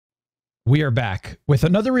We are back with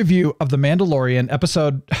another review of The Mandalorian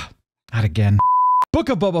episode, not again, Book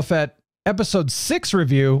of Boba Fett, episode 6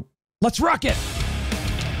 review. Let's rock it!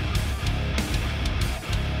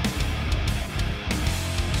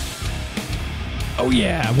 Oh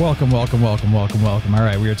yeah, welcome. All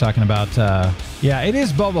right, we were talking about, yeah, it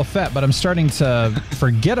is Boba Fett, but I'm starting to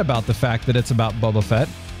forget about the fact that it's about Boba Fett.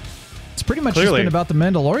 It's pretty much just been about The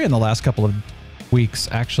Mandalorian the last couple of weeks,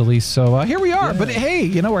 actually. So here we are. Yeah. But hey,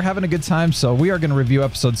 you know, we're having a good time. So we are going to review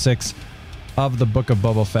episode 6 of the Book of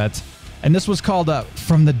Boba Fett. And this was called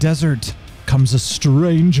From the Desert Comes a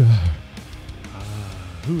Stranger.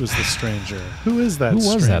 Who is the stranger? Who is that Who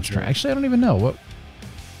stranger? was that stranger? Actually, I don't even know. What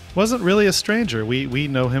wasn't really a stranger. We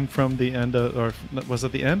know him from the end of, or was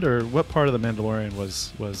it the end, or what part of the Mandalorian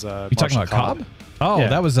was you talking about Cobb? Oh, yeah.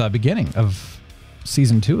 That was beginning of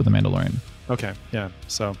season 2 of the Mandalorian. Okay, yeah.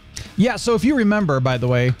 So so if you remember, by the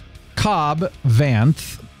way, Cobb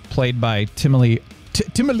Vanth, played by Timothy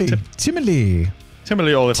Oliphant.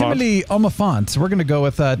 We're gonna go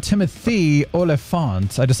with Timothy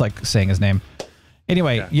Oliphant. I just like saying his name.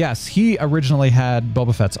 Anyway, yes, he originally had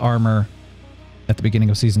Boba Fett's armor at the beginning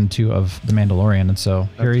of season 2 of The Mandalorian, and so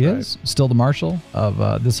here he is, still the marshal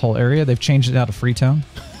of this whole area. They've changed it now to Freetown.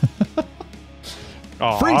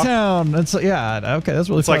 Freetown. That's okay. That's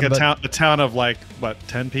really fun. It's like a town of like what,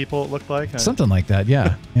 10 people? It looked like something like that.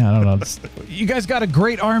 Yeah, yeah. I don't know. You guys got a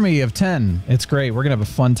great army of 10. It's great. We're gonna have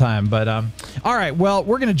a fun time. But all right. Well,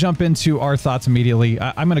 we're gonna jump into our thoughts immediately.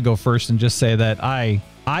 I'm gonna go first and just say that I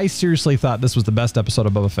seriously thought this was the best episode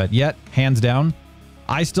of Boba Fett yet, hands down.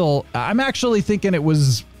 I'm actually thinking it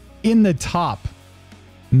was in the top.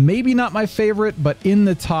 Maybe not my favorite, but in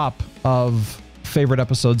the top of favorite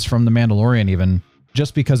episodes from The Mandalorian, even.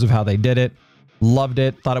 Just because of how they did it. Loved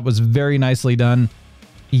it. Thought it was very nicely done.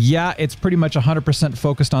 Yeah, it's pretty much 100%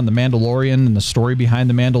 focused on The Mandalorian and the story behind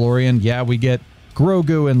The Mandalorian. Yeah, we get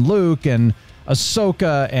Grogu and Luke and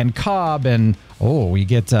Ahsoka and Cobb and, we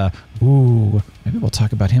get, maybe we'll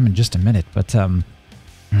talk about him in just a minute. But,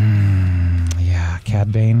 yeah,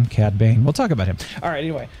 Cad Bane. We'll talk about him. All right,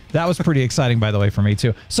 anyway, that was pretty exciting, by the way, for me,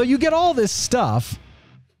 too. So you get all this stuff,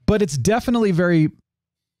 but it's definitely very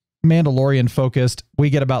Mandalorian focused.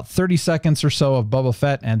 We get about 30 seconds or so of Boba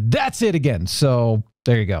Fett, and that's it again. So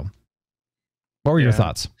there you go. What were your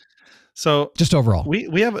thoughts? So just overall,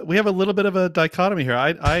 we have a little bit of a dichotomy here.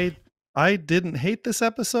 I didn't hate this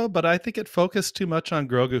episode, but I think it focused too much on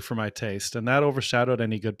Grogu for my taste, and that overshadowed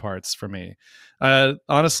any good parts for me.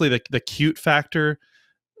 Honestly, the cute factor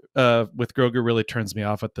with Grogu really turns me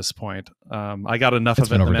off at this point. I got enough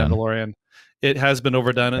of it in The Mandalorian. It has been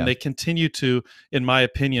overdone, and they continue to, in my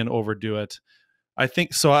opinion, overdo it. I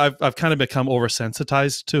think so. I've kind of become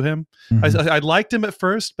oversensitized to him. Mm-hmm. I liked him at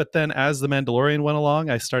first, but then as The Mandalorian went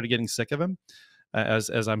along, I started getting sick of him,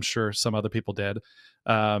 as I'm sure some other people did.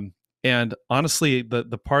 And honestly,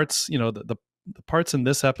 the parts, the parts in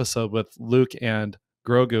this episode with Luke and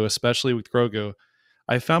Grogu, especially with Grogu,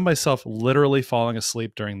 I found myself literally falling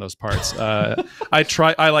asleep during those parts. I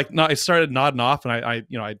started nodding off,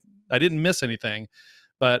 and I didn't miss anything,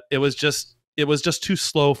 but it was just too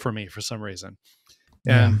slow for me for some reason.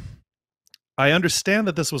 And I understand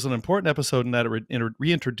that this was an important episode and that it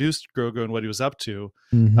reintroduced Grogu and what he was up to,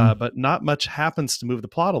 but not much happens to move the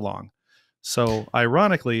plot along. So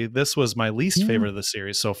ironically, this was my least favorite of the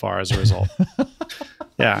series so far as a result.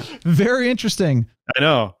 Yeah. Very interesting. I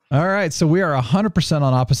know. All right. So we are 100%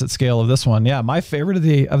 on opposite scale of this one. Yeah. My favorite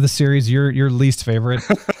of the series, your least favorite.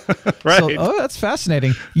 Right. So, that's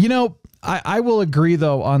fascinating. I will agree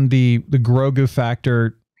though on the Grogu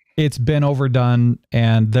factor. It's been overdone,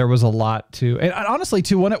 and there was a lot to, and honestly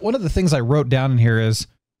too, one of the things I wrote down in here is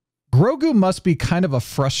Grogu must be kind of a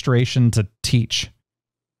frustration to teach.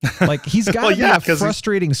 Like he's got to be a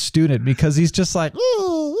frustrating student because he's just like,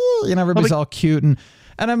 everybody's all cute and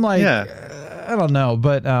I'm like, I don't know,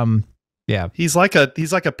 but he's like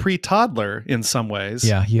a pre-toddler in some ways.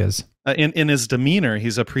 Yeah, he is. In his demeanor,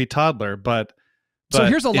 he's a pre-toddler, but so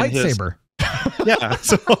here's a lightsaber.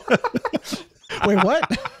 So wait,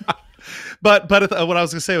 what? But what I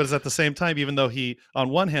was going to say was at the same time, even though he, on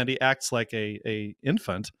one hand, he acts like a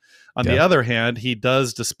infant, on the other hand, he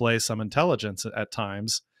does display some intelligence at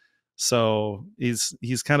times. So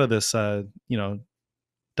he's kind of this,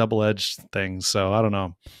 double-edged thing. So I don't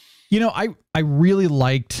know. I really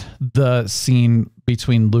liked the scene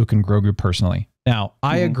between Luke and Grogu personally. Now,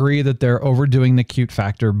 I agree that they're overdoing the cute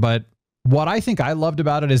factor, but what I think I loved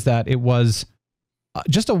about it is that it was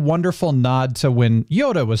just a wonderful nod to when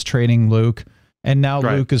Yoda was training Luke, and now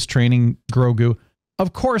Luke is training Grogu.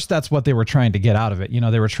 of course, that's what they were trying to get out of it.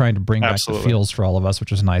 They were trying to bring back the feels for all of us,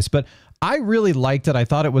 which was nice. But I really liked it. I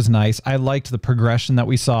thought it was nice. I liked the progression that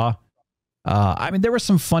we saw. I mean, there were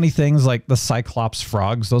some funny things like the Cyclops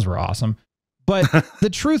frogs. Those were awesome. But the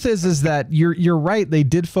truth is that you're right. They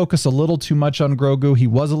did focus a little too much on Grogu. He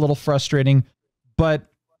was a little frustrating, but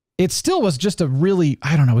it still was just a really,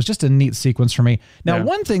 I don't know, it was just a neat sequence for me. Now,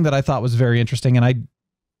 one thing that I thought was very interesting, and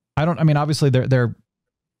I mean, obviously they're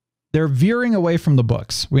veering away from the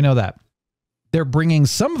books. We know that. They're bringing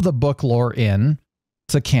some of the book lore in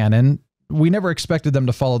to canon. We never expected them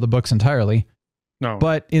to follow the books entirely. No.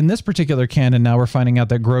 But in this particular canon, now we're finding out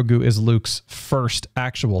that Grogu is Luke's first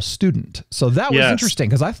actual student. So that was interesting,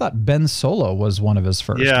 because I thought Ben Solo was one of his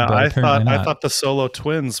first. Yeah, I thought the Solo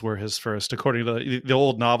twins were his first, according to the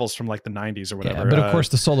old novels from like the 90s or whatever. Yeah, but of course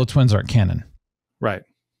the Solo twins aren't canon. Right.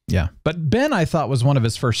 Yeah. But Ben, I thought, was one of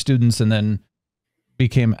his first students, and then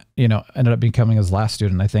ended up becoming his last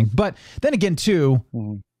student, I think. But then again, too,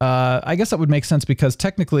 I guess that would make sense, because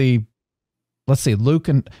technically, let's see,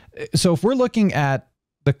 so if we're looking at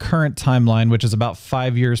the current timeline, which is about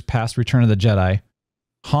 5 years past Return of the Jedi,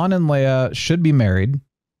 Han and Leia should be married,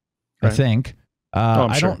 I think.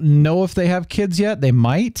 I don't know if they have kids yet. They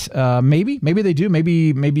might. Maybe they do.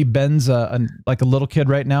 Maybe Ben's like a little kid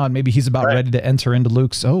right now, and maybe he's about ready to enter into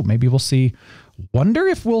Luke's. Oh, maybe we'll see. Wonder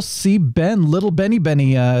if we'll see little Benny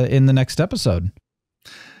in the next episode.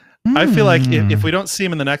 I feel like if we don't see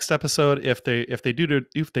him in the next episode, if they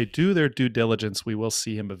do their due diligence, we will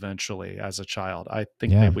see him eventually as a child. I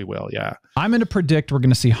think maybe we will. Yeah, I'm going to predict we're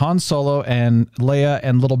going to see Han Solo and Leia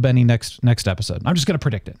and little Benny next episode. I'm just going to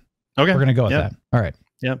predict it. Okay, we're going to go with that. All right.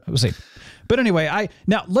 Yeah, we'll see. But anyway,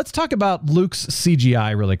 now let's talk about Luke's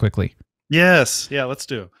CGI really quickly. Yes. Yeah. Let's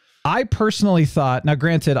do. I personally thought, now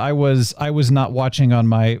granted, I was not watching on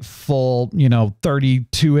my full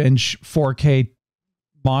 32-inch 4K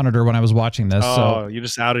monitor when I was watching this. Oh, so you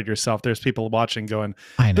just outed yourself. There's people watching going,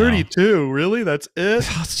 I know. 32, really? That's it?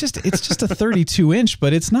 It's just a 32-inch,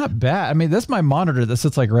 but it's not bad. I mean, that's my monitor that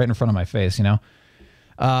sits like right in front of my face,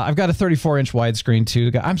 I've got a 34-inch widescreen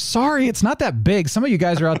too. I'm sorry, it's not that big. Some of you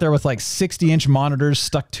guys are out there with like 60-inch monitors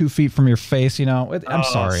stuck 2 feet from your face. I'm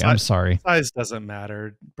sorry. I'm sorry. Size doesn't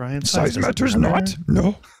matter, Brian. Size matters not.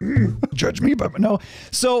 No, judge me, but no.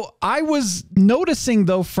 So I was noticing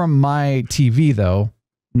though from my TV though,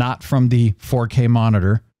 not from the 4K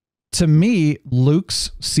monitor. To me,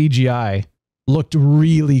 Luke's CGI looked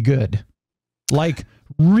really good, like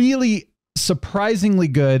really surprisingly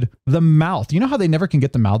good. The mouth, how they never can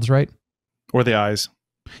get the mouths right, or the eyes.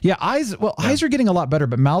 Yeah, eyes. Well, eyes are getting a lot better,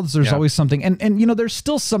 but mouths, there's always something. And there's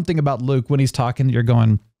still something about Luke when he's talking. You're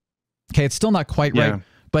going, okay, it's still not quite right,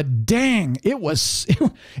 but dang,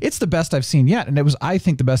 it's the best I've seen yet, and it was, I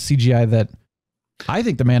think, the best CGI that I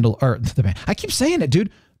think I keep saying it, dude.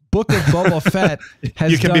 Book of Boba Fett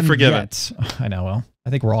has. You can be forgiven. I know. Well, I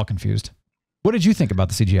think we're all confused. What did you think about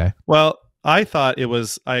the CGI? Well, I thought it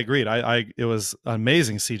was. I agreed. It was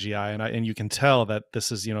amazing CGI, and you can tell that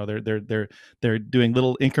this is they're doing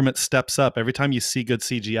little increment steps up. Every time you see good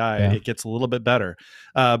CGI, it gets a little bit better.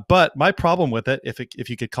 But my problem with it, if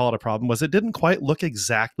you could call it a problem, was it didn't quite look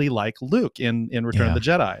exactly like Luke in Return of the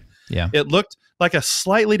Jedi. Yeah, it looked like a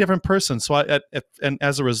slightly different person. So and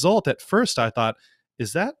as a result, at first I thought,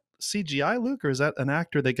 is that CGI Luke, or is that an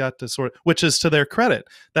actor they got to sort of, which is to their credit.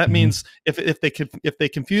 That means if they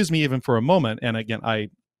confuse me even for a moment, and again, I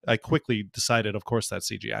quickly decided, of course,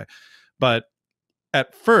 that's CGI. But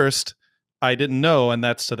at first I didn't know, and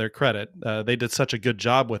that's to their credit. They did such a good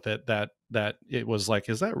job with it that it was like,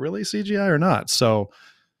 is that really CGI or not? So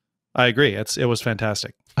I agree. It was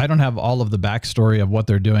fantastic. I don't have all of the backstory of what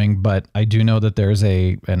they're doing, but I do know that there's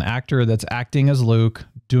an actor that's acting as Luke,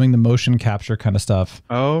 doing the motion capture kind of stuff.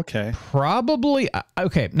 Oh, okay. Probably.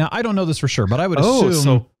 Okay. Now I don't know this for sure, but I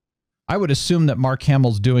would assume that Mark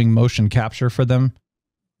Hamill's doing motion capture for them,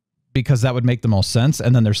 because that would make the most sense.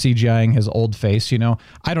 And then they're CGIing his old face, I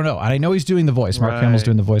don't know. I know he's doing the voice. Mark Hamill's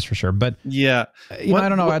doing the voice for sure, but I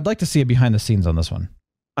don't know. I'd like to see a behind the scenes on this one.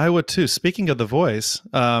 I would too. Speaking of the voice,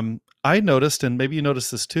 I noticed, and maybe you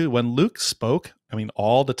noticed this too, when Luke spoke, I mean,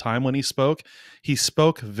 all the time when he spoke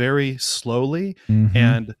very slowly,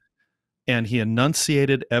 and he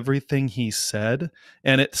enunciated everything he said.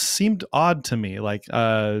 And it seemed odd to me. Like,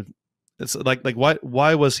 it's like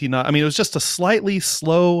why was he not? I mean, it was just a slightly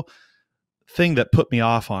slow thing that put me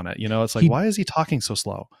off on it. It's like, why is he talking so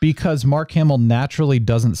slow? Because Mark Hamill naturally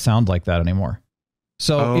doesn't sound like that anymore.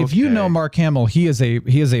 So if you know Mark Hamill, he is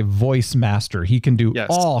a voice master. He can do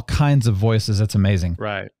all kinds of voices. It's amazing.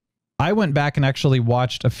 Right. I went back and actually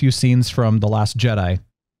watched a few scenes from The Last Jedi,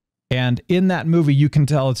 And in that movie, you can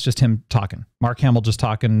tell it's just him talking. Mark Hamill just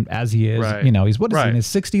talking as he is. Right. You know, he's what is he, in his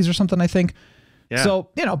 60s or something, I think. Yeah. So,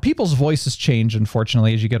 you know, people's voices change,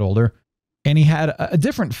 unfortunately, as you get older. And he had a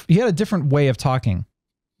different way of talking.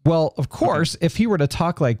 Well, of course, if he were to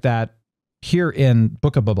talk like that here in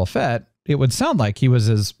Book of Boba Fett, it would sound like he was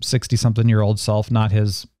his 60-something-year-old self, not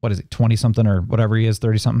his, 20-something or whatever he is,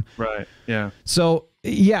 30-something. Right, yeah. So,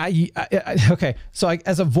 yeah, okay. So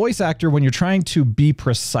as a voice actor, when you're trying to be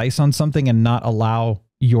precise on something and not allow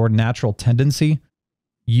your natural tendency,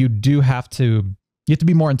 you have to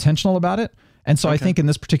be more intentional about it. And so I think in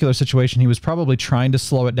this particular situation, he was probably trying to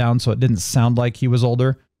slow it down so it didn't sound like he was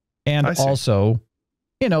older. And also,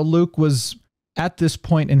 you know, Luke was at this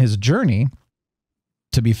point in his journey,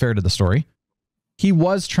 to be fair to the story, he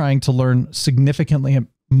was trying to learn significantly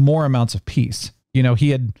more amounts of peace. You know,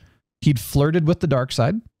 he'd flirted with the dark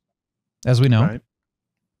side, as we know. Right.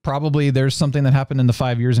 Probably there's something that happened in the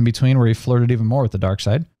 5 years in between where he flirted even more with the dark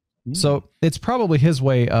side. So it's probably his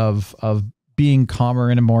way of being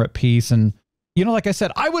calmer and more at peace. And, you know, like I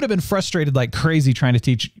said, I would have been frustrated like crazy trying to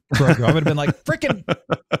teach Grogu. I would have been like, freaking,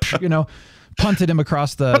 you know, punted him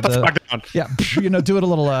across the yeah, you know, do it a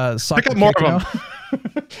little soccer pick up more kick, of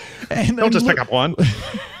them. And don't just pick up one.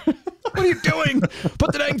 What are you doing?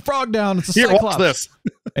 Put the dang frog down. It's a Here, cyclops. watch this.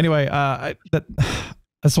 Anyway,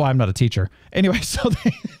 that's why I'm not a teacher. Anyway, so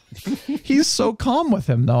he's so calm with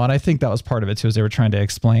him though, and I think that was part of it too, as they were trying to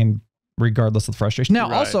explain regardless of the frustration.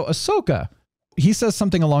 Now, also Ahsoka, he says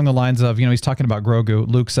something along the lines of, you know, he's talking about Grogu.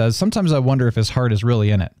 Luke says, sometimes I wonder if his heart is really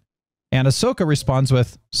in it. And Ahsoka responds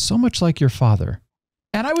with, so much like your father.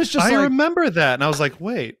 And I was just I remember that. And I was like,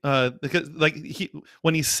 wait, because like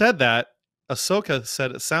when he said that, Ahsoka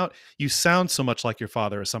said, you sound so much like your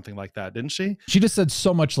father or something like that, didn't she? She just said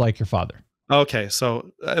so much like your father. Okay.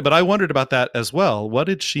 So, but I wondered about that as well. What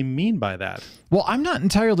did she mean by that? Well, I'm not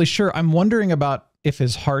entirely sure. I'm wondering about if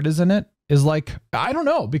his heart is in it. Is like, I don't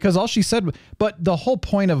know, because all she said, but the whole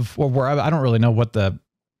point of where I don't really know what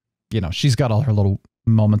you know, she's got all her little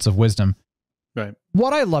moments of wisdom. Right.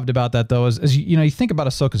 What I loved about that though is, you know, you think about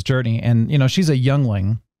Ahsoka's journey and, you know, she's a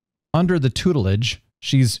youngling under the tutelage.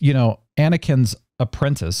 She's, you know, Anakin's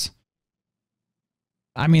apprentice.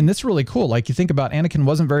 I mean, that's really cool. Like you think about Anakin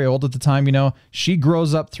wasn't very old at the time, you know, she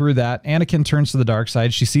grows up through that. Anakin turns to the dark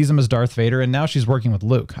side. She sees him as Darth Vader and now she's working with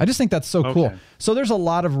Luke. I just think that's so cool. So there's a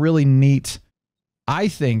lot of really neat, I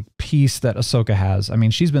think, peace that Ahsoka has. I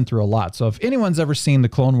mean, she's been through a lot. So if anyone's ever seen the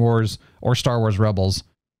Clone Wars or Star Wars Rebels,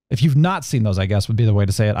 if you've not seen those, I guess would be the way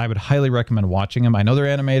to say it, I would highly recommend watching them. I know they're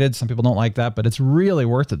animated. Some people don't like that, but it's really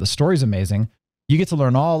worth it. The story's amazing. You get to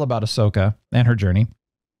learn all about Ahsoka and her journey.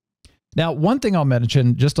 Now, one thing I'll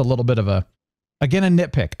mention, just a little bit of a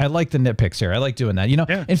nitpick. I like the nitpicks here. I like doing that. You know,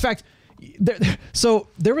 in fact,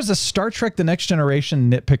 there was a Star Trek The Next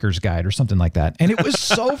Generation nitpickers guide or something like that. And it was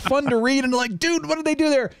so fun to read and like, dude, what did they do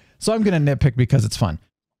there? So I'm going to nitpick because it's fun.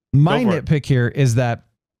 My nitpick here is that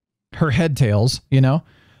her head tails, you know,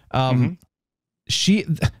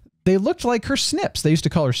 they looked like her snips. They used to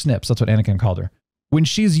call her snips. That's what Anakin called her. When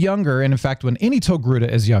she's younger, and in fact, when any Togruta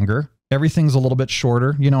is younger, everything's a little bit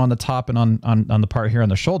shorter, you know, on the top and on the part here on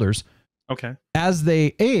the shoulders. Okay. As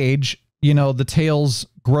they age, you know, the tails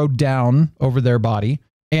grow down over their body.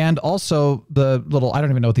 And also the little, I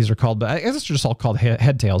don't even know what these are called, but I guess it's just all called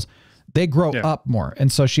head tails. They grow up more. And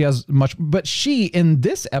so she has much, but in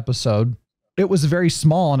this episode, it was very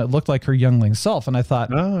small and it looked like her youngling self. And I thought,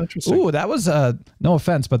 oh, interesting. Ooh, that was no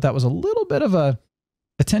offense, but that was a little bit of a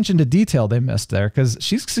attention to detail they missed there because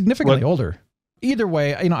she's significantly older. Either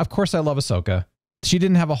way, you know, of course I love Ahsoka. She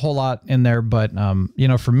didn't have a whole lot in there, but you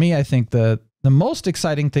know, for me, I think the most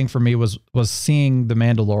exciting thing for me was seeing the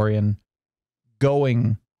Mandalorian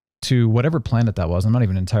going to whatever planet that was. I'm not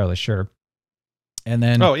even entirely sure. And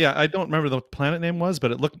then, oh yeah, I don't remember the planet name was,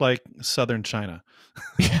 but it looked like southern China.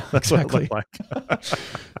 Yeah, that's exactly what it looked like.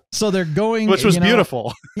 So they're going, which was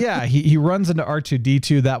beautiful. Yeah, he runs into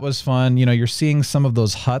R2-D2. That was fun. You know, you're seeing some of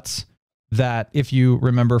those huts that, if you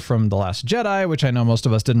remember from The Last Jedi, which I know most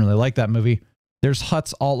of us didn't really like that movie, there's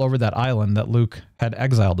huts all over that island that Luke had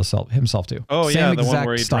exiled himself to. Oh, yeah, the one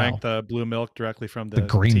where he drank the blue milk directly from the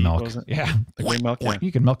green tea, milk. Yeah, the green milk. Yeah.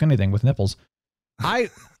 You can milk anything with nipples. I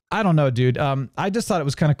don't know, dude. I just thought it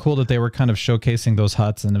was kind of cool that they were kind of showcasing those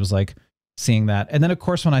huts, and it was like seeing that. And then, of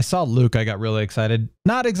course, when I saw Luke, I got really excited.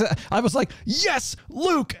 I was like, yes,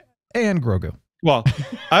 Luke and Grogu. Well,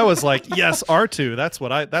 I was like, yes, R2. That's what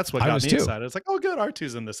got me excited. It's like, oh, good,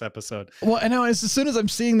 R2's in this episode. Well, I know as soon as I'm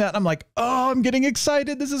seeing that, I'm like, oh, I'm getting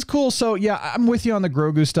excited. This is cool. So yeah, I'm with you on the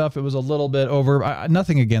Grogu stuff. It was a little bit over.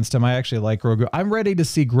 Nothing against him. I actually like Grogu. I'm ready to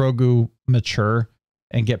see Grogu mature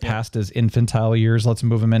and get past his infantile years. Let's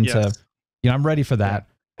move him into, I'm ready for that.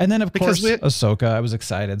 Yeah. And then, of course, Ahsoka, I was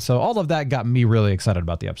excited. So all of that got me really excited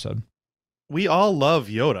about the episode. We all love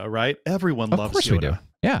Yoda, right? Everyone loves Yoda. Of course we do.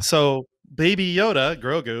 Yeah. So baby Yoda,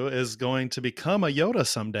 Grogu, is going to become a Yoda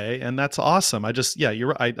someday, and that's awesome.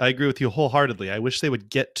 You're right. I agree with you wholeheartedly. I wish they would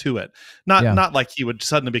get to it. Not like he would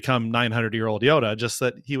suddenly become 900-year-old Yoda, just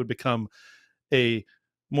that he would become a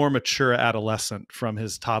more mature adolescent from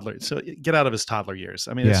his toddler. So get out of his toddler years.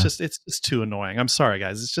 I mean, it's just too annoying. I'm sorry,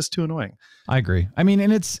 guys. It's just too annoying. I agree. I mean,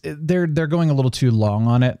 and they're going a little too long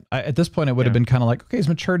on it. At this point, it would have been kind of like, okay, he's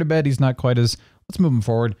matured a bit. He's not quite as, let's move him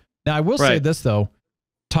forward. Now, I will say this, though,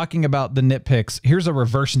 talking about the nitpicks, here's a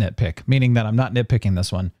reverse nitpick, meaning that I'm not nitpicking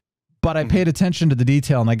this one, but I paid attention to the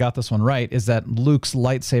detail and I got this one right, is that Luke's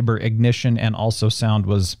lightsaber ignition and also sound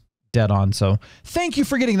was dead on. So thank you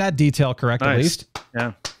for getting that detail correct, at least.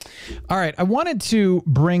 Yeah. All right. I wanted to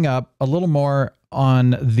bring up a little more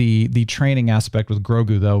on the training aspect with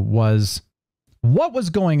Grogu, though, was what was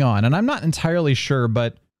going on. And I'm not entirely sure,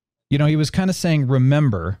 but, he was kind of saying,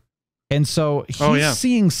 remember. And so he's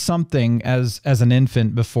seeing something as an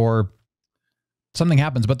infant before something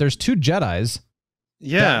happens. But there's two Jedis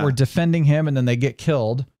that were defending him, and then they get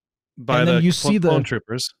killed. By the clone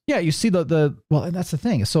troopers. Yeah, you see well, and that's the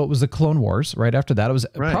thing. So it was the Clone Wars right after that. It was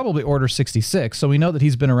probably Order 66. So we know that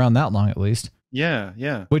he's been around that long at least. Yeah,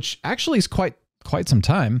 yeah. Which actually is quite some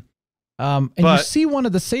time. And you see one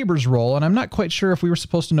of the sabers roll, and I'm not quite sure if we were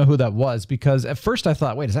supposed to know who that was, because at first I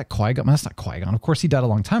thought, wait, is that Qui-Gon? That's not Qui-Gon. Of course, he died a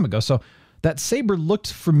long time ago. So that saber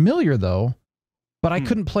looked familiar, though, but I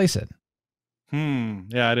couldn't place it.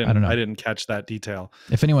 Yeah, I didn't catch that detail.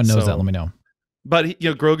 If anyone knows that, let me know. But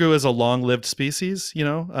Grogu is a long-lived species,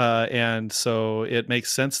 and so it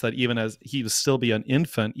makes sense that even as he would still be an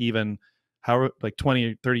infant, even like 20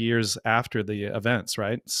 or 30 years after the events,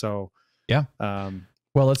 right? So yeah.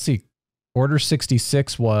 Well, let's see. Order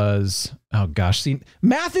 66 was, oh gosh, see,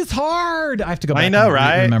 math is hard. I have to go back. I know,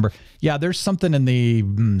 right? Remember. Yeah, there's something in the,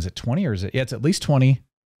 is it 20 or is it? Yeah, it's at least 20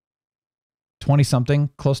 something,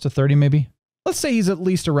 close to 30 maybe. Let's say he's at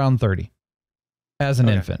least around 30 as an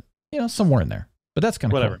infant, somewhere in there. But that's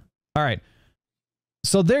kind of whatever. Cool. All right.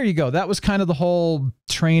 So there you go. That was kind of the whole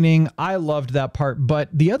training. I loved that part. But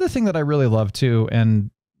the other thing that I really loved too,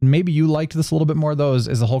 and maybe you liked this a little bit more though,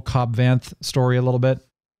 is the whole Cobb Vanth story a little bit.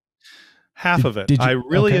 Half of it. I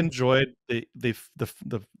really enjoyed the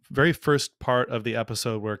very first part of the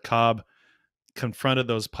episode where Cobb confronted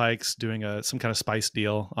those Pikes doing some kind of spice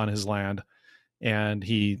deal on his land, and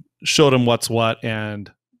he showed him what's what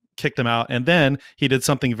and kicked him out. And then he did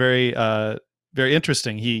something very very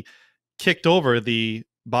interesting. He kicked over the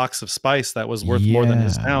box of spice that was worth more than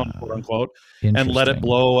his town, quote unquote, and let it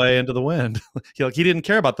blow away into the wind. he didn't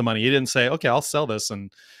care about the money. He didn't say, okay, I'll sell this and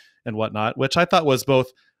whatnot, which I thought was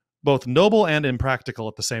both noble and impractical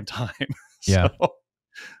at the same time. Yeah.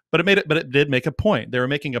 But it did make a point. They were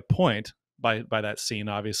making a point by that scene,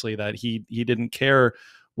 obviously, that he didn't care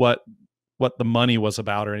what the money was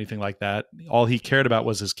about or anything like that. All he cared about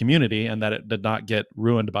was his community, and that it did not get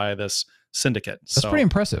ruined by this syndicate. That's pretty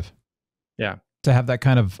impressive. Yeah. To have that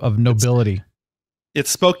kind of nobility. It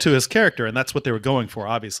spoke to his character, and that's what they were going for,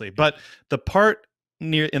 obviously. But the part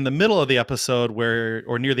in the middle of the episode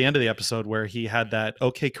or near the end of the episode where he had that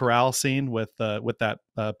OK Corral scene with that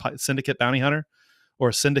syndicate bounty hunter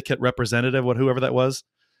or syndicate representative, whoever that was,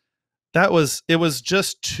 it was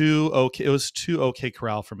just too okay. It was too OK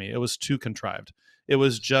Corral for me. It was too contrived. It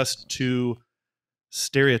was just too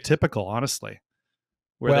stereotypical, honestly.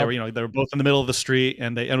 Where they were both in the middle of the street,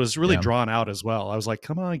 and it was really drawn out as well. I was like,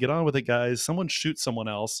 come on, get on with it, guys. Someone shoot someone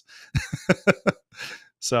else.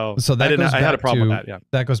 So I had a problem with that. Yeah.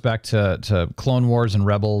 That goes back to Clone Wars and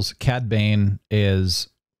Rebels. Cad Bane is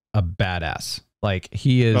a badass. Like,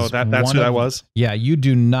 he is. Oh, that's who that was? Yeah. You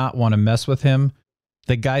do not want to mess with him.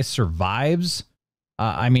 The guy survives.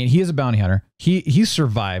 I mean, he is a bounty hunter. He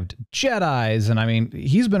survived Jedis, and I mean,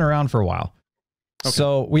 he's been around for a while. Okay.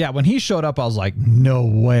 So yeah, when he showed up, I was like, no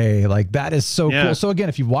way. Like, that is so cool. So again,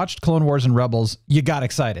 if you watched Clone Wars and Rebels, you got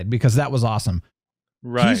excited because that was awesome.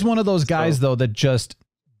 Right. He's one of those guys though, that just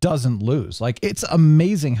doesn't lose. Like, it's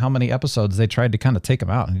amazing how many episodes they tried to kind of take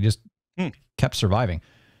him out, and he just kept surviving.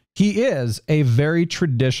 He is a very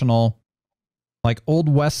traditional, like, Old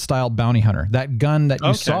West style bounty hunter. That gun that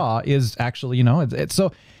you saw is actually,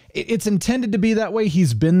 it's intended to be that way.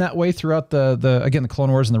 He's been that way throughout the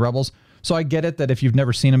Clone Wars and the Rebels. So I get it that if you've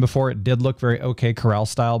never seen him before, it did look very OK Corral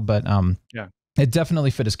style, but it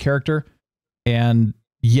definitely fit his character. And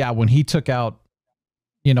yeah, when he took out,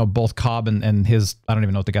 both Cobb and his, I don't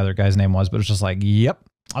even know what the other guy's name was, but it was just like, yep,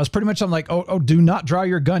 I was pretty much, I'm like, oh, do not draw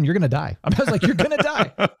your gun. You're going to die. I was like, you're going to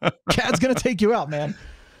die. Cad's going to take you out, man.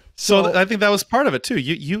 So I think that was part of it too.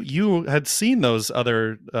 You had seen those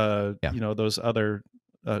other, Yeah. those other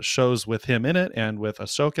shows with him in it and with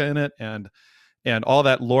Ahsoka in it and all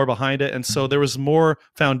that lore behind it. And so there was more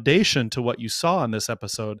foundation to what you saw in this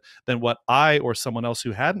episode than what I or someone else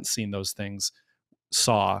who hadn't seen those things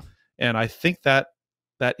saw. And I think that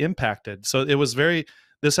impacted. So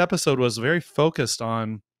this episode was very focused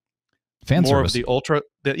on fan more service. of the ultra.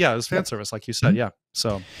 It was fan service, like you said. Mm-hmm. Yeah.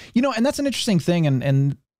 So, and that's an interesting thing.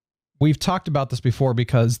 And we've talked about this before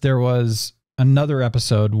because there was another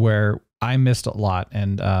episode where I missed a lot.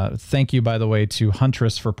 And thank you, by the way, to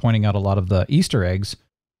Huntress for pointing out a lot of the Easter eggs.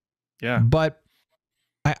 Yeah. But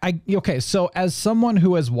okay, so as someone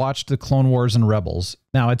who has watched the Clone Wars and Rebels,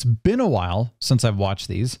 now it's been a while since I've watched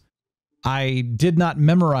these. I did not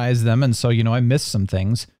memorize them, and so, I missed some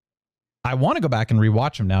things. I want to go back and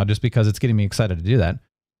rewatch them now just because it's getting me excited to do that.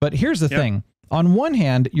 But here's the thing. On one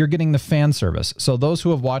hand, you're getting the fan service. So those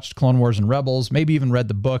who have watched Clone Wars and Rebels, maybe even read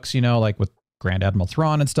the books, like with Grand Admiral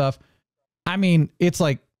Thrawn and stuff. I mean, it's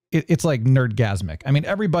like nerdgasmic. I mean,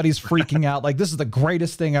 everybody's freaking out. Like, this is the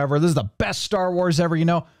greatest thing ever. This is the best Star Wars ever,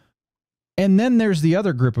 And then there's the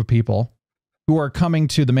other group of people who are coming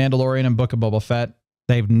to The Mandalorian and Book of Boba Fett.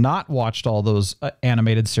 They've not watched all those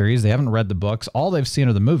animated series. They haven't read the books. All they've seen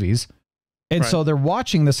are the movies. And so they're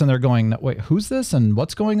watching this and they're going, wait, who's this? And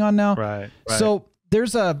what's going on now? Right. So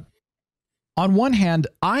there's on one hand,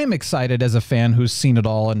 I'm excited as a fan who's seen it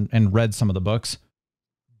all and read some of the books.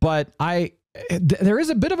 But there is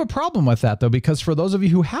a bit of a problem with that, though, because for those of you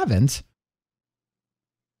who haven't,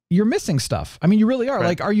 you're missing stuff. I mean, you really are. Right.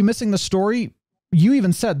 Like, are you missing the story? You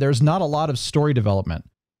even said there's not a lot of story development.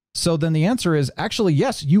 So then the answer is actually,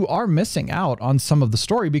 yes, you are missing out on some of the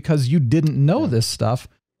story because you didn't know this stuff.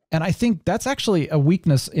 And I think that's actually a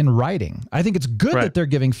weakness in writing. I think it's good that they're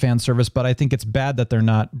giving fan service, but I think it's bad that they're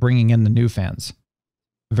not bringing in the new fans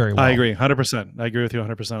very well. I agree 100%. I agree with you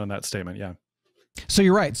 100% on that statement. Yeah. So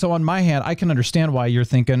you're right. So on my hand, I can understand why you're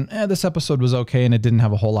thinking, this episode was okay and it didn't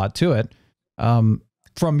have a whole lot to it.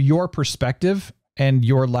 From your perspective and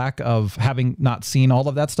your lack of having not seen all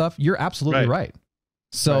of that stuff, you're absolutely right.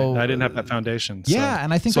 So I didn't have that foundation. Yeah,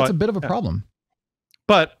 and I think that's a bit of a problem.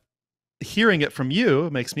 But hearing it from you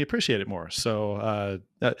makes me appreciate it more. So,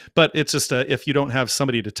 but it's just if you don't have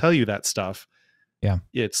somebody to tell you that stuff,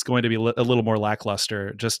 it's going to be a little more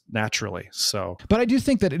lackluster just naturally. So, but I do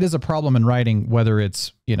think that it is a problem in writing, whether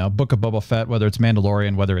it's, Book of Boba Fett, whether it's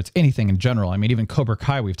Mandalorian, whether it's anything in general. I mean, even Cobra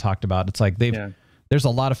Kai we've talked about. It's like there's a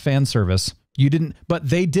lot of fan service. But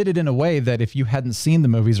they did it in a way that if you hadn't seen the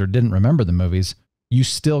movies or didn't remember the movies, you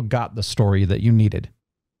still got the story that you needed.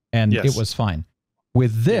 And it was fine.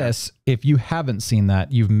 With this, if you haven't seen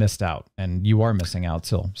that, you've missed out, and you are missing out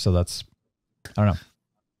still. So that's, I don't know.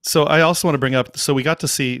 So I also want to bring up, so we got to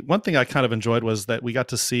see, one thing I kind of enjoyed was that we got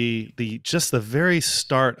to see the very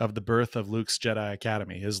start of the birth of Luke's Jedi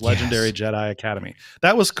Academy, his legendary Jedi Academy.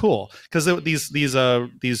 That was cool because these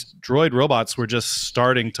droid robots were just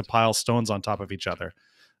starting to pile stones on top of each other.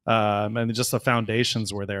 And just the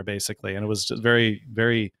foundations were there basically. And it was just very,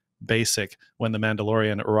 very basic when the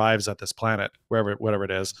Mandalorian arrives at this planet, whatever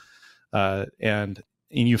it is. And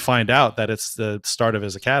you find out that it's the start of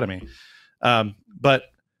his academy. But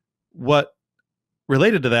what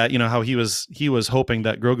related to that, how he was hoping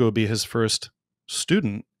that Grogu would be his first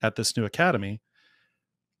student at this new academy,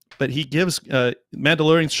 but he gives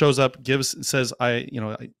Mandalorian shows up, says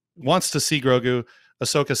wants to see Grogu.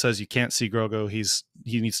 Ahsoka says you can't see Grogu.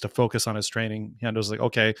 He needs to focus on his training. Hando's like,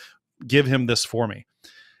 okay, give him this for me.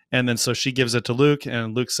 And then so she gives it to Luke,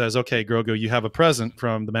 and Luke says, okay, Grogu, you have a present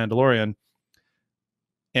from the Mandalorian.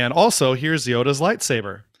 And also, here's Yoda's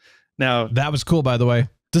lightsaber. Now that was cool, by the way.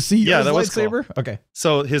 To see Yoda's lightsaber? Cool. Okay.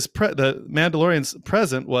 So the Mandalorian's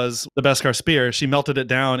present was the Beskar spear. She melted it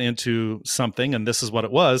down into something, and this is what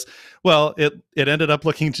it was. Well, it ended up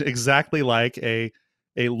looking exactly like a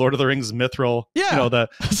Lord of the Rings mithril, the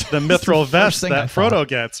mithril vest that Frodo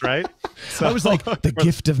gets, right? So I was like, the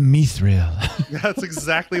gift of mithril. That's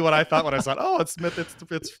exactly what I thought when I saw it. Oh, it's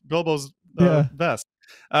Bilbo's vest.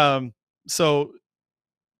 So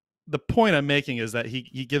the point I'm making is that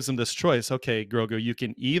he gives him this choice. Okay, Grogu, you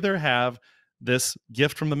can either have this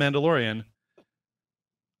gift from the Mandalorian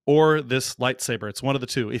or this lightsaber. It's one of the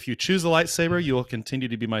two. If you choose the lightsaber, you will continue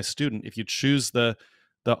to be my student. If you choose the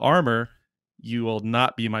armor, you will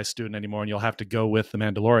not be my student anymore, and you'll have to go with the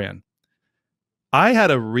Mandalorian. I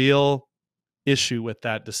had a real issue with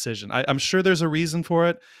that decision. I'm sure there's a reason for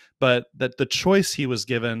it, but that the choice he was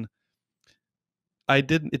given, it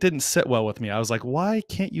didn't sit well with me. I was like, why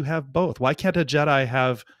can't you have both? Why can't a Jedi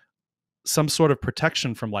have some sort of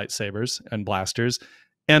protection from lightsabers and blasters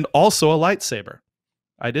and also a lightsaber?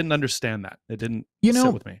 I didn't understand that. It didn't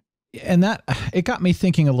sit with me. And that, it got me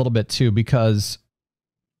thinking a little bit too, because,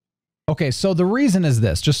 okay, so the reason is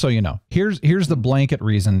this, just so you know, here's the blanket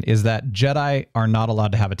reason, is that Jedi are not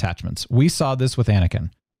allowed to have attachments. We saw this with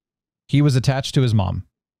Anakin. He was attached to his mom.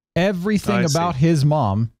 Everything about his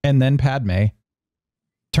mom and then Padme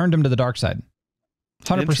turned him to the dark side.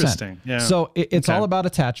 100%. Interesting. Yeah. So it's all about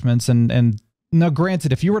attachments. And now,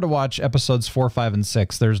 granted, if you were to watch episodes 4, 5, and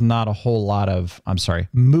 6, there's not a whole lot of,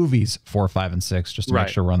 movies 4, 5, and 6, just to make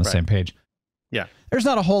sure we're on the same page. Yeah. There's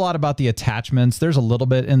not a whole lot about the attachments. There's a little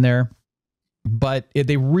bit in there, but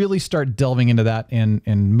they really start delving into that in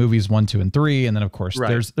movies 1, 2, and 3. And then, of course,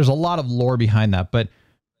 there's a lot of lore behind that, but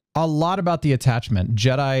a lot about the attachment.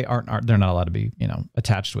 Jedi they're not allowed to be,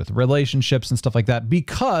 attached with relationships and stuff like that,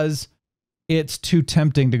 because it's too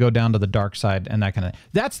tempting to go down to the dark side and that kind of.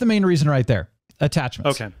 That's the main reason right there.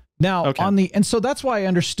 Attachments. Okay. Now and so that's why I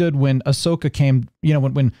understood when Ahsoka came,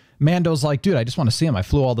 when Mando's like, dude, I just want to see him. I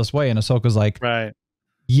flew all this way. And Ahsoka's like, right.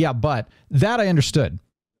 Yeah, but that I understood.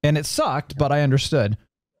 And it sucked, but I understood.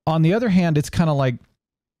 On the other hand, it's kind of like,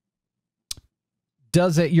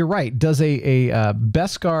 you're right. Does a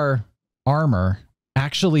Beskar armor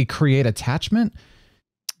actually create attachment?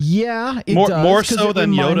 Yeah, it does. More so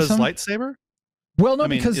than Yoda's lightsaber? Well, no,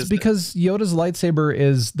 because Yoda's lightsaber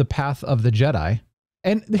is the path of the Jedi.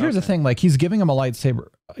 And here's the thing, like, he's giving him a lightsaber,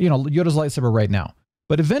 Yoda's lightsaber right now.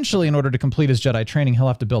 But eventually, in order to complete his Jedi training, he'll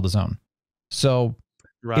have to build his own. So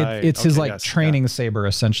it's his training saber,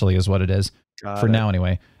 essentially, is what it is. For now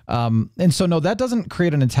anyway. And so, no, that doesn't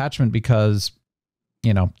create an attachment because,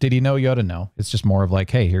 did he know Yoda? No. It's just more of like,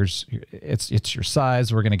 hey, it's your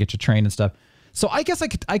size. We're going to get you trained and stuff. So I guess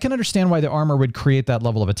I can understand why the armor would create that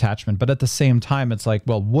level of attachment. But at the same time, it's like,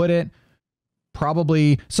 well, would it?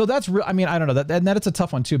 Probably. So that's real. I mean, I don't know. And that it's a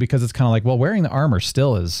tough one, too, because it's kind of like, well, wearing the armor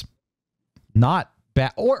still is not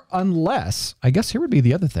bad. Or unless, I guess here would be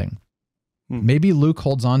the other thing. Maybe Luke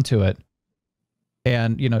holds on to it.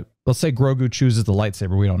 And, let's say Grogu chooses the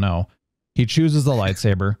lightsaber. We don't know. He chooses the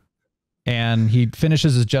lightsaber. And he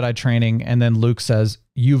finishes his Jedi training, and then Luke says,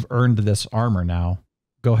 you've earned this armor now.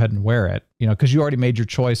 Go ahead and wear it. Because you already made your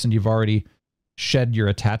choice and you've already shed your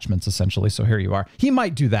attachments, essentially. So here you are. He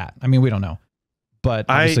might do that. I mean, we don't know. But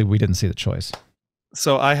obviously we didn't see the choice.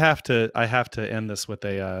 So I have to end this with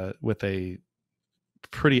a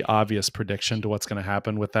pretty obvious prediction to what's going to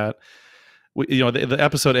happen with that. The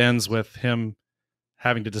episode ends with him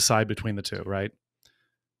having to decide between the two, right?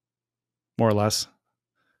 More or less.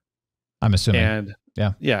 I'm assuming. And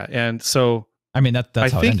yeah. And so, I mean,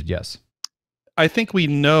 that's how it ended. Yes. I think we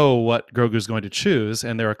know what Grogu's going to choose,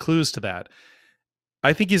 and there are clues to that.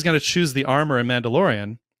 I think he's going to choose the armor in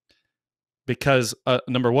Mandalorian because,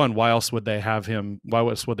 number one, why else would they have him? Why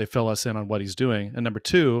else would they fill us in on what he's doing? And number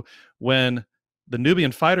two, when the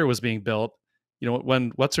Nubian fighter was being built,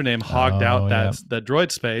 when what's her name hogged out the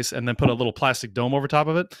droid space and then put a little plastic dome over top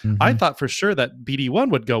of it, I thought for sure that BD-1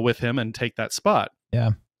 would go with him and take that spot.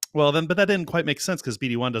 Yeah. Well, but that didn't quite make sense because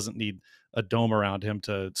BD-1 doesn't need a dome around him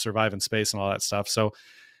to survive in space and all that stuff. So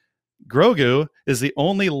Grogu is the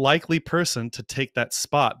only likely person to take that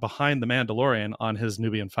spot behind the Mandalorian on his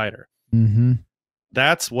Nubian fighter. Mm-hmm.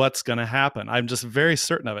 That's what's going to happen. I'm just very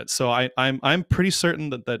certain of it. So I'm pretty certain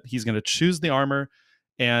that he's going to choose the armor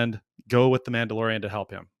and go with the Mandalorian to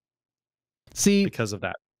help him. See, because of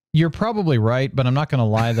that, you're probably right, but I'm not going to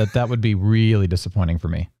lie that would be really disappointing for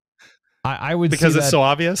me. I would because it's so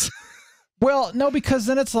obvious. Well, no, because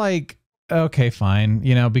then it's like, okay, fine,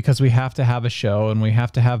 because we have to have a show and we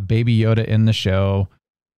have to have Baby Yoda in the show.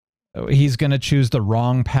 He's going to choose the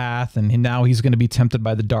wrong path, and now he's going to be tempted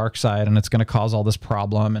by the dark side, and it's going to cause all this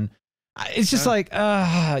problem. And it's just like,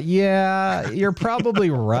 yeah, you're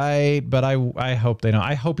probably right, but I hope they don't.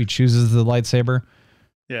 I hope he chooses the lightsaber.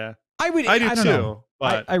 Yeah, I do too. Know.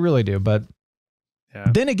 But I really do. But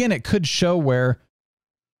then again, it could show where,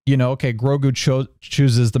 okay, Grogu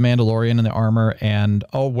chooses the Mandalorian and the armor, and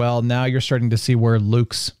oh well, now you're starting to see where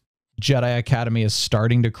Luke's Jedi Academy is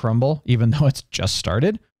starting to crumble, even though it's just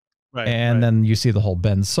started. Right. And then you see the whole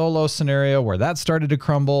Ben Solo scenario where that started to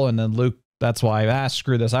crumble, and then Luke, that's why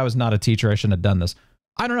screw this. I was not a teacher. I shouldn't have done this.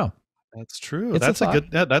 I don't know. That's true. That's a good.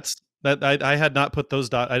 Yeah, I had not put those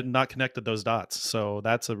dots. I had not connected those dots. So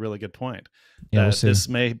that's a really good point. Yeah, we'll see.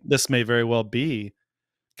 This may very well be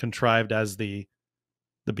contrived as the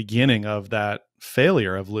beginning of that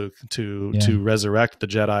failure of Luke to resurrect the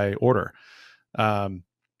Jedi Order.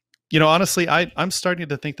 honestly, I'm starting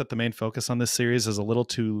to think that the main focus on this series is a little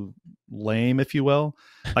too lame, if you will.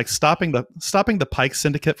 Like stopping the Pike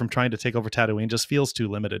Syndicate from trying to take over Tatooine just feels too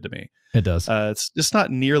limited to me. It does. It's just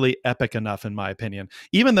not nearly epic enough, in my opinion.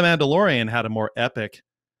 Even The Mandalorian had a more epic.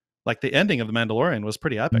 Like the ending of The Mandalorian was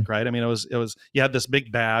pretty epic, right? I mean, it was you had this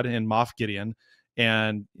big bad in Moff Gideon,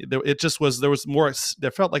 and there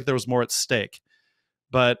felt like there was more at stake.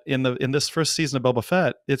 But in this first season of Boba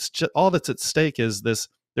Fett, it's just all that's at stake is this.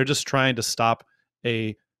 They're just trying to stop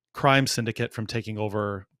a crime syndicate from taking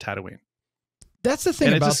over Tatooine. That's the thing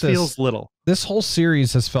and about it just this. Feels little. This whole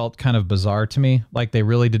series has felt kind of bizarre to me. Like they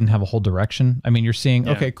really didn't have a whole direction. I mean, you're seeing,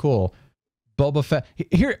 okay, cool. Boba Fett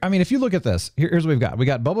here. I mean, if you look at this, here's what we've got. We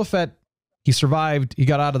got Boba Fett. He survived. He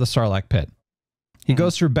got out of the Sarlacc pit. He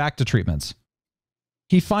goes through back to treatments.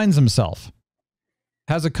 He finds himself,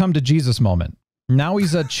 has a come to Jesus moment. Now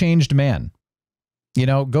he's a changed man.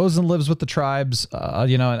 Goes and lives with the tribes,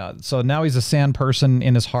 so now he's a sand person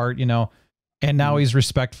in his heart, and now he's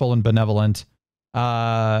respectful and benevolent.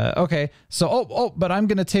 Okay. So, but I'm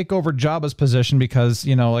going to take over Jabba's position because,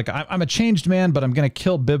 I'm a changed man, but I'm going to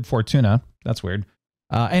kill Bib Fortuna. That's weird.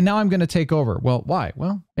 And now I'm going to take over. Well, why?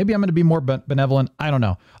 Well, maybe I'm going to be more benevolent. I don't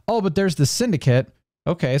know. Oh, but there's the syndicate.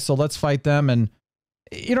 Okay. So let's fight them. And,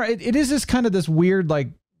 it is this kind of this weird, like,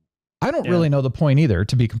 I don't really know the point either,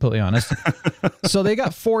 to be completely honest. So they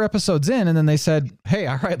got 4 episodes in and then they said, hey,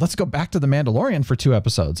 all right, let's go back to The Mandalorian for 2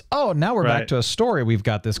 episodes. Oh, now we're back to a story. We've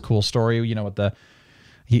got this cool story, with the,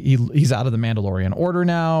 he's out of the Mandalorian order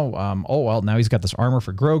now. Well, now he's got this armor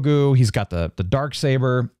for Grogu. He's got the dark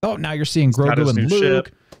saber. Oh, now you're seeing Grogu and Luke.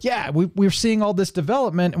 Ship. Yeah, we're seeing all this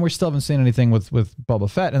development and we still haven't seen anything with Boba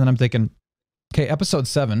Fett. And then I'm thinking, okay, episode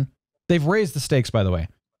 7, they've raised the stakes, by the way.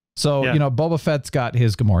 So, Boba Fett's got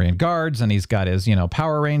his Gamorrean guards and he's got his,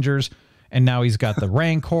 Power Rangers, and now he's got the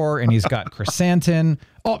Rancor and he's got Chrysanthemum.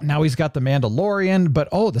 Oh, now he's got the Mandalorian, but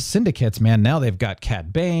the syndicates, man, now they've got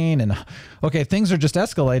Cad Bane and okay, things are just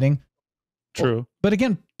escalating. True. But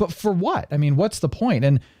again, but for what? I mean, what's the point?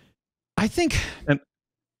 And I think. And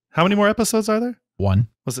how many more episodes are there? 1.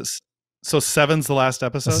 Was it? So 7's the last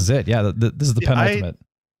episode? This is it. Yeah. This is the penultimate.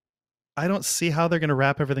 I don't see how they're going to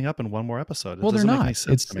wrap everything up in one more episode. Well, they're not.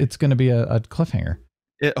 It's going to be a cliffhanger.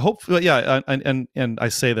 Hopefully, yeah. And I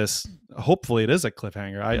say this. Hopefully, it is a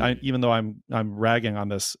cliffhanger. I even though I'm ragging on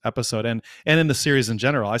this episode and in the series in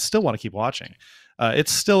general, I still want to keep watching.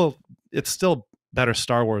 It's still better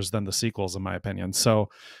Star Wars than the sequels, in my opinion. So,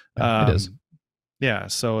 it is. Yeah.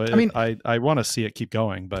 So I want to see it keep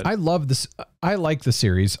going. But I love this. I like the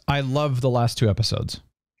series. I love the last 2 episodes.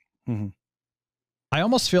 Mm-hmm. I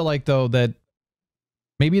almost feel like, though, that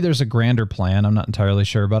maybe there's a grander plan. I'm not entirely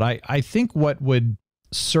sure, but I think what would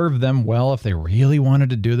serve them well if they really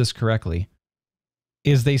wanted to do this correctly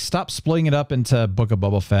is they stop splitting it up into Book of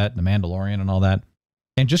Boba Fett and The Mandalorian and all that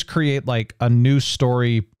and just create like a new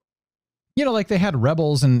story, like they had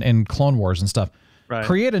Rebels and Clone Wars and stuff. Right.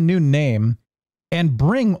 Create a new name and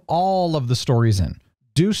bring all of the stories in.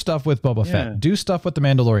 Do stuff with Boba Fett. Do stuff with The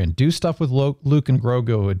Mandalorian. Do stuff with Luke and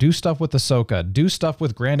Grogu. Do stuff with Ahsoka. Do stuff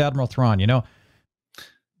with Grand Admiral Thrawn,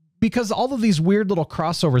 Because all of these weird little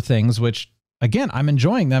crossover things, which, again, I'm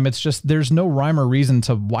enjoying them. It's just there's no rhyme or reason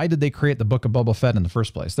to why did they create the Book of Boba Fett in the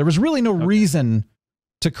first place? There was really no reason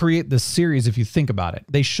to create this series if you think about it.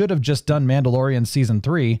 They should have just done Mandalorian Season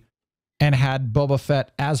 3 and had Boba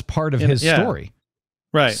Fett as part of his story.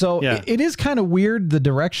 Right. So it is kind of weird, the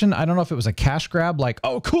direction. I don't know if it was a cash grab, like,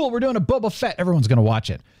 oh, cool, we're doing a Boba Fett. Everyone's going to watch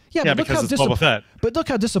it. Yeah, but because it's Boba Fett. But look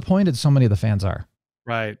how disappointed so many of the fans are.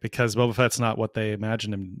 Right, because Boba Fett's not what they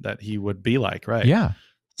imagined him that he would be like, right? Yeah.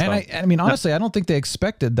 So, and I mean, honestly, I don't think they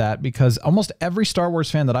expected that because almost every Star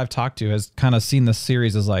Wars fan that I've talked to has kind of seen this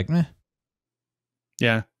series as like, meh.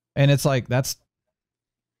 Yeah. And it's like,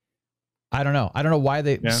 I don't know. I don't know why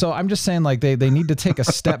they. Yeah. So I'm just saying, like they need to take a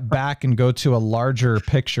step back and go to a larger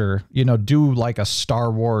picture. Do like a Star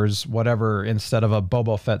Wars whatever instead of a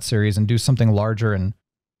Boba Fett series, and do something larger and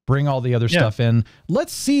bring all the other stuff in.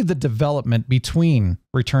 Let's see the development between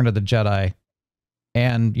Return of the Jedi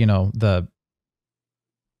and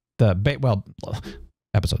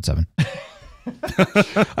episode 7.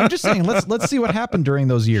 I'm just saying, let's see what happened during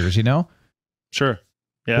those years. Sure.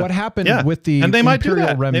 Yeah. What happened with the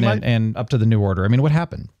Imperial Remnant and up to the New Order? I mean, what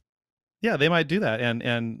happened? Yeah, they might do that.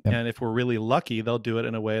 And if we're really lucky, they'll do it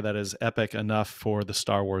in a way that is epic enough for the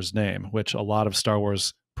Star Wars name, which a lot of Star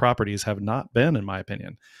Wars properties have not been, in my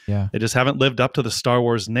opinion. Yeah. They just haven't lived up to the Star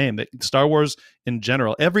Wars name. Star Wars in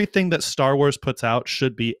general, everything that Star Wars puts out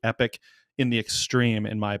should be epic in the extreme,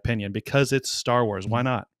 in my opinion, because it's Star Wars. Why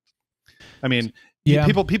not? I mean, Yeah.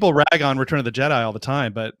 People rag on Return of the Jedi all the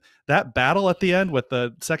time, but that battle at the end with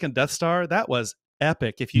the second Death Star, that was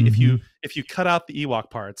epic. If you cut out the Ewok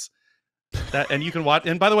parts, and you can watch,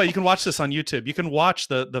 and by the way, you can watch this on YouTube. You can watch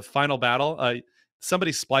the final battle.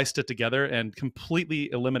 Somebody spliced it together and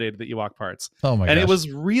completely eliminated the Ewok parts. Oh my gosh. And it was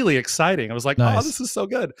really exciting. I was like, nice. oh, this is so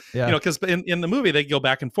good. Yeah. You know, because in the movie they go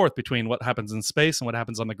back and forth between what happens in space and what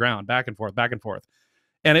happens on the ground, back and forth,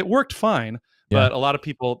 and it worked fine. Yeah. But a lot of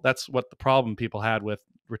people, that's what the problem people had with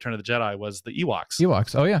Return of the Jedi was the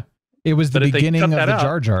Ewoks. Oh yeah, it was the beginning of the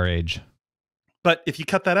Jar Jar age. But if you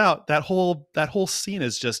cut that out, that whole scene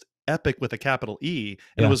is just epic with a capital E,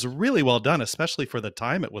 and it was really well done, especially for the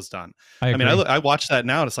time it was done. I mean, I watched that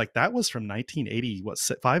now, and it's like that was from 1980. What,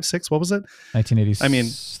 5, 6? What was it? 1983. I mean,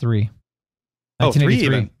 3. 3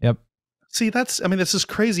 even. Yep. See, this is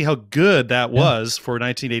crazy how good that was for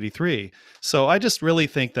 1983. So I just really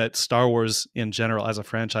think that Star Wars in general as a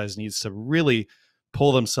franchise needs to really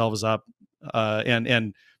pull themselves up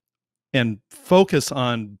and focus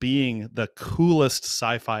on being the coolest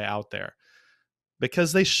sci-fi out there,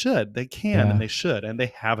 because they can, and they should, and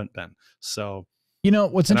they haven't been. So, you know,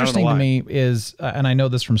 what's interesting to me is, and I know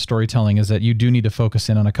this from storytelling, is that you do need to focus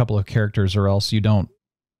in on a couple of characters, or else you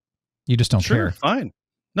just don't care. Fine.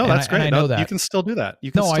 No, that's great. I know that you can still do that.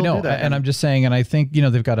 I know. And I'm just saying, and I think, you know,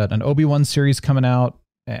 they've got an Obi-Wan series coming out.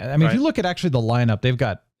 I mean, if you look at actually the lineup, they've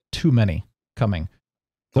got too many coming.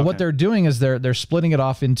 But what they're doing is they're splitting it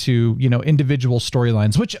off into, you know, individual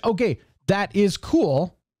storylines, which, okay, that is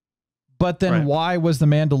cool. But then why was The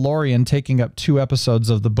Mandalorian taking up 2 episodes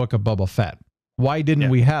of the Book of Boba Fett? Why didn't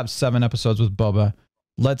we have 7 episodes with Boba?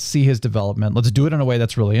 Let's see his development. Let's do it in a way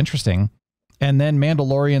that's really interesting. And then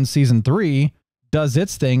Mandalorian season 3 does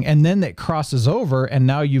its thing, and then it crosses over, and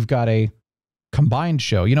now you've got a combined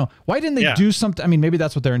show. You know, why didn't they do something? I mean, maybe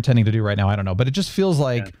that's what they're intending to do right now. I don't know, but it just feels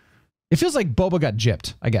like Boba got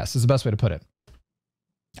gypped, I guess is the best way to put it.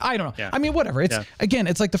 I don't know. Yeah. I mean, whatever. It's again,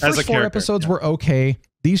 it's like the first 4 episodes were okay.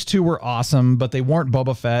 These 2 were awesome, but they weren't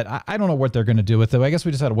Boba Fett. I don't know what they're going to do with it. I guess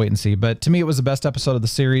we just had to wait and see. But to me, it was the best episode of the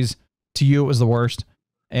series. To you, it was the worst.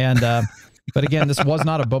 And but again, this was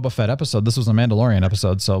not a Boba Fett episode. This was a Mandalorian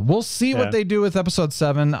episode. So we'll see what they do with episode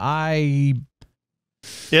 7.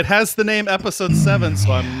 It has the name episode 7,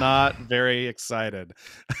 so I'm not very excited.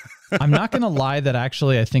 I'm not going to lie that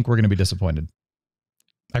actually I think we're going to be disappointed.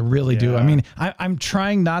 I really do. I mean, I'm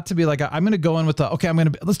trying not to be like, I'm going to go in with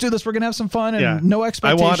let's do this. We're going to have some fun and no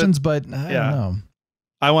expectations, but I don't know.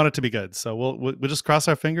 I want it to be good. So we'll just cross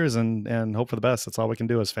our fingers and hope for the best. That's all we can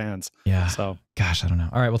do as fans. Yeah. So, gosh, I don't know.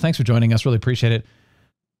 All right. Well, thanks for joining us. Really appreciate it.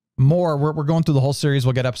 We're going through the whole series.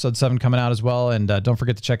 We'll get episode 7 coming out as well. And don't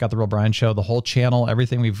forget to check out The Real Brian Show, the whole channel,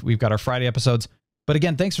 everything. We've got our Friday episodes. But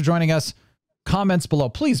again, thanks for joining us. Comments below.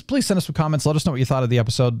 Please send us some comments. Let us know what you thought of the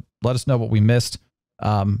episode. Let us know what we missed.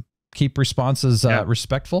 Keep responses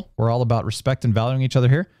respectful. We're all about respect and valuing each other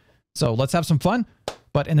here. So let's have some fun.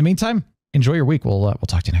 But in the meantime, enjoy your week. We'll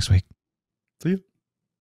talk to you next week. See you.